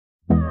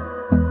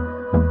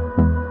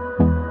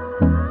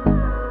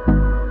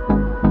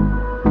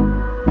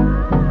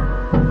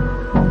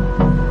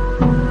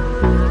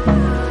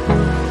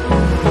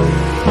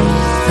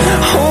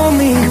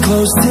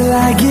close till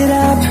I get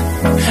up.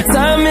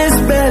 Time is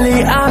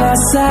barely on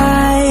our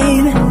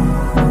side.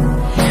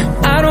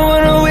 I don't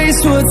wanna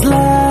waste what's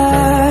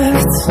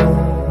left.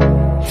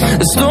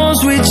 The storms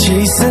we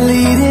chase are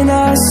leading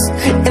us,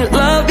 and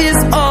love is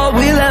all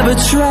we'll ever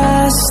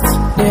trust.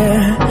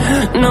 Yeah,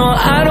 no,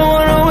 I don't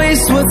wanna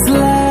waste what's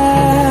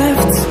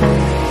left.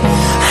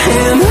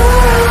 And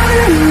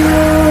on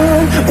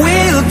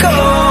we'll go,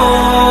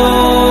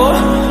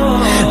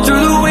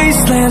 through the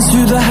wastelands,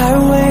 through the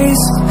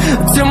highways,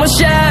 till my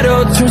shadow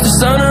turns to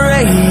sun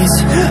rays.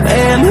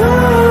 And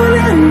on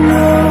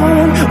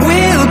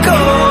we'll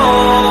go,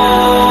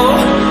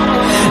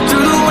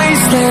 through the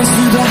wastelands,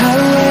 through the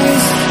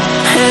highways,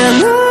 and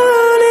on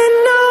we'll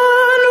go.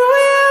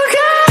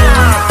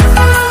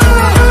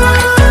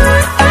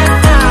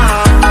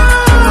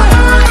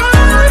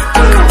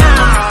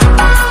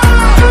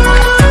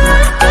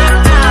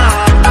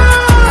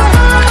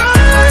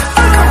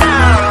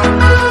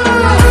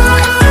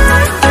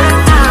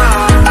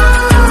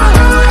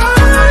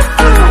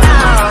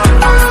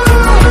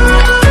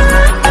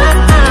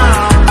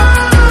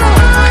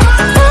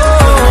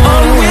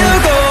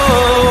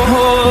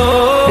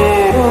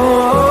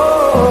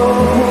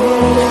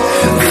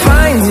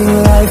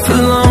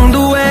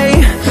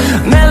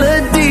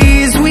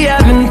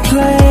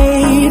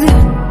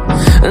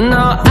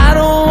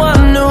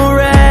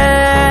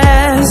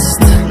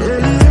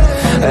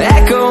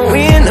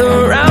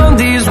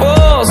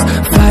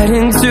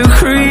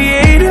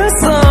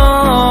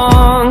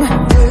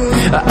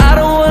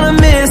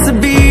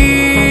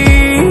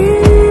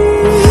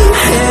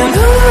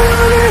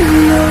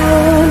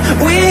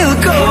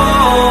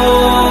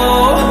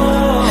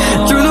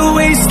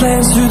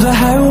 Through the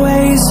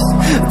highways,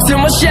 till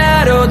my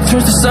shadow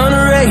turns to sun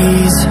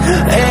rays.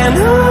 And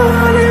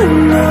on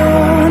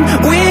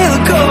we'll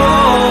go,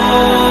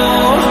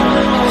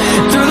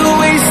 through the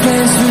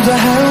wastelands, through the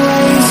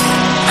highways,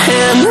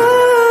 and on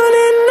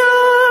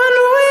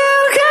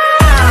we'll go.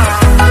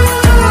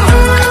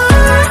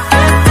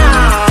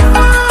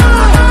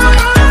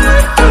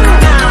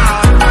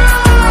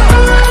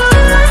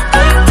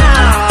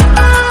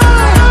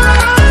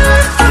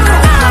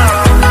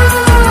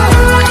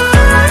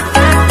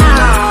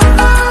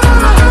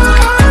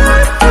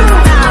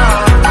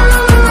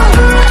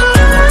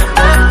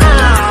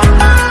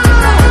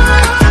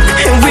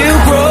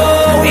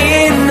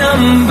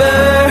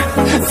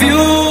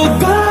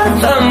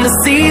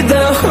 See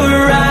the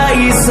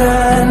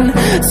horizon,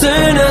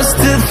 turn us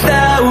to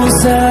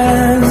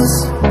thousands,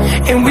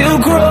 and we'll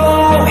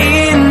grow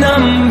in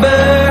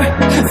number,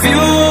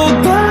 fueled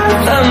by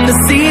them to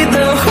see the